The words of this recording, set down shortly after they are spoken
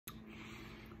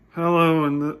Hello,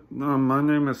 and my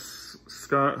name is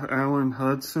Scott Allen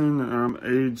Hudson, and I'm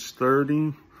age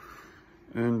 30,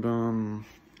 and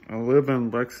I live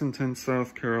in Lexington,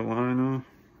 South Carolina,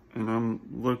 and I'm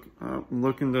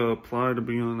looking to apply to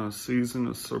be on a season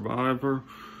of Survivor.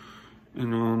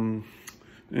 And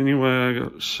anyway, I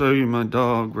gotta show you my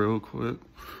dog real quick.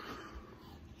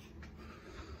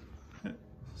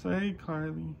 Say,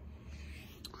 Kylie.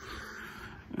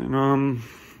 And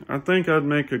I think I'd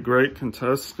make a great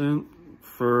contestant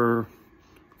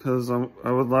because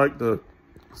I would like to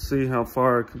see how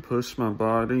far I could push my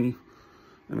body,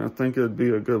 and I think it'd be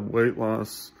a good weight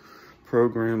loss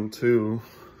program too.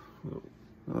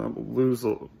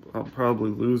 I'll probably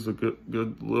lose a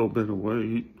good little bit of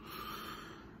weight,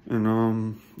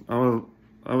 and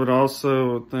I would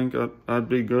also think I'd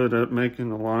be good at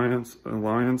making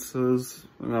alliances,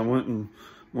 and I wouldn't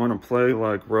want to play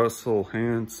like Russell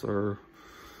Hantz or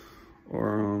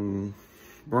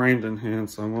Brandon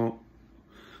Hantz. I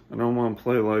don't want to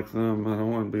play like them. I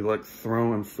don't want to be like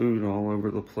throwing food all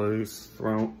over the place,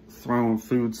 throwing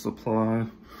food supply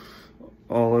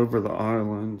all over the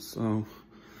island. So,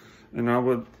 and I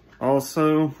would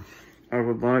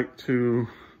like to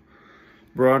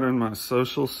broaden my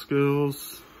social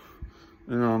skills.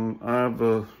 And I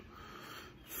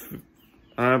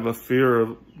have a fear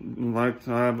of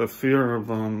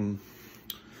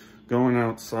going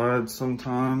outside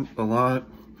sometime a lot,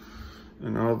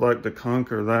 and I would like to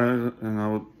conquer that. And I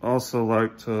would also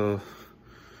like to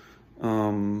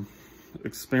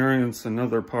experience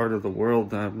another part of the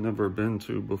world that I've never been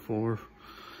to before.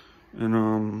 And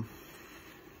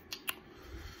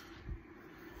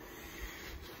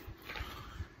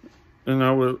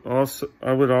I would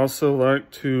also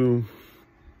like to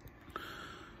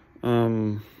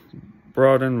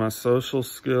broaden my social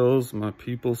skills, my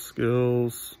people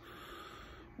skills,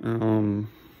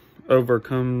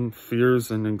 overcome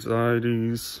fears and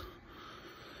anxieties,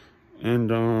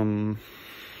 and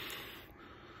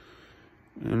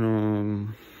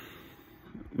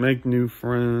make new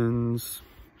friends.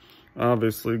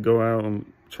 Obviously, go out and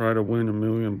try to win $1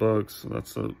 million.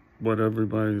 That's what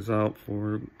everybody's out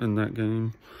for in that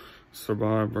game,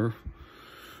 Survivor.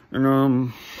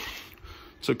 And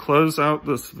to close out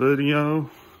this video,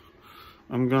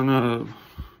 I'm gonna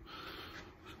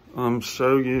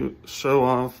show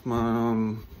off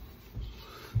my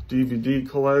DVD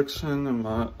collection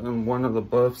and one of the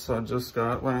buffs I just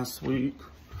got last week.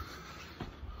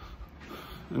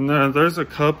 And there's a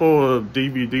couple of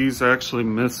DVDs actually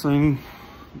missing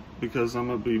because I'm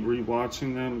gonna be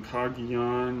rewatching them: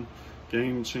 Cagayan,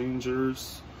 Game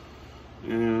Changers,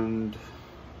 and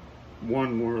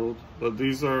One World. But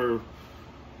these are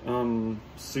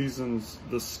seasons,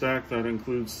 the stack that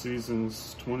includes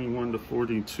seasons 21 to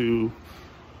 42.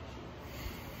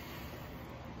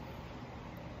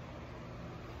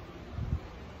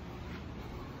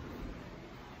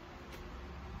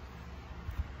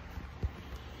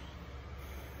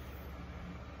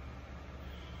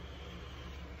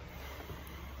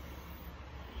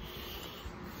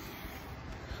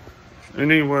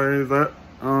 Anyway,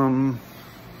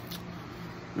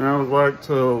 I would like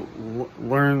to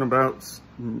learn about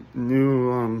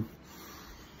new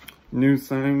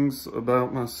things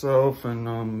about myself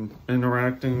and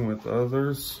interacting with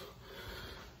others.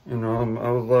 And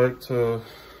I would like to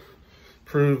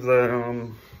prove that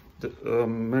a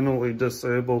mentally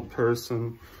disabled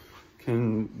person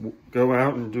can go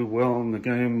out and do well in the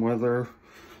game, whether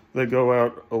they go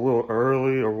out a little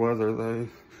early or whether they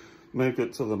make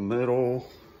it to the middle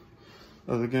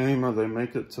of the game or they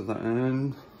make it to the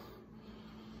end.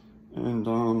 And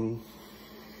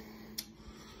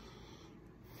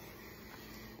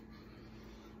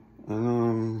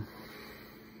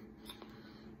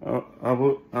I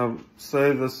would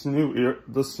say this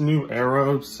new era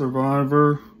of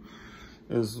Survivor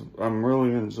is, I'm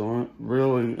really enjoying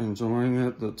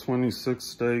it. The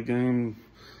 26-day game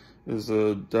is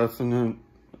a definite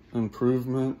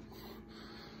improvement.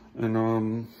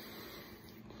 And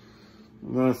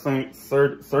I think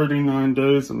 39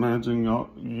 days, imagine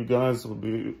you guys will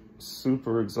be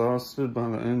super exhausted by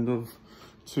the end of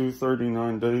 2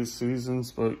 39-day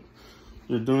seasons, but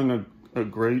you're doing a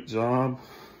great job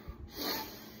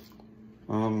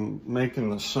making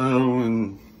the show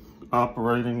and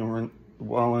operating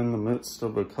while in the midst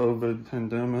of a COVID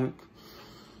pandemic.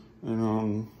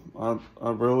 And I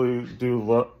really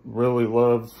do really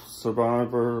love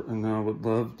Survivor, and I would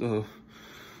love to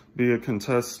be a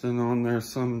contestant on there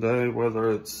someday,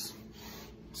 whether it's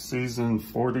season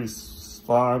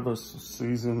 45 or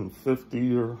season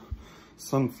 50 or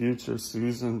some future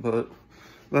season. But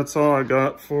that's all I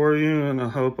got for you, and I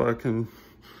hope I can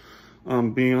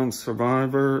be on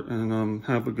Survivor, and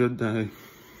have a good day.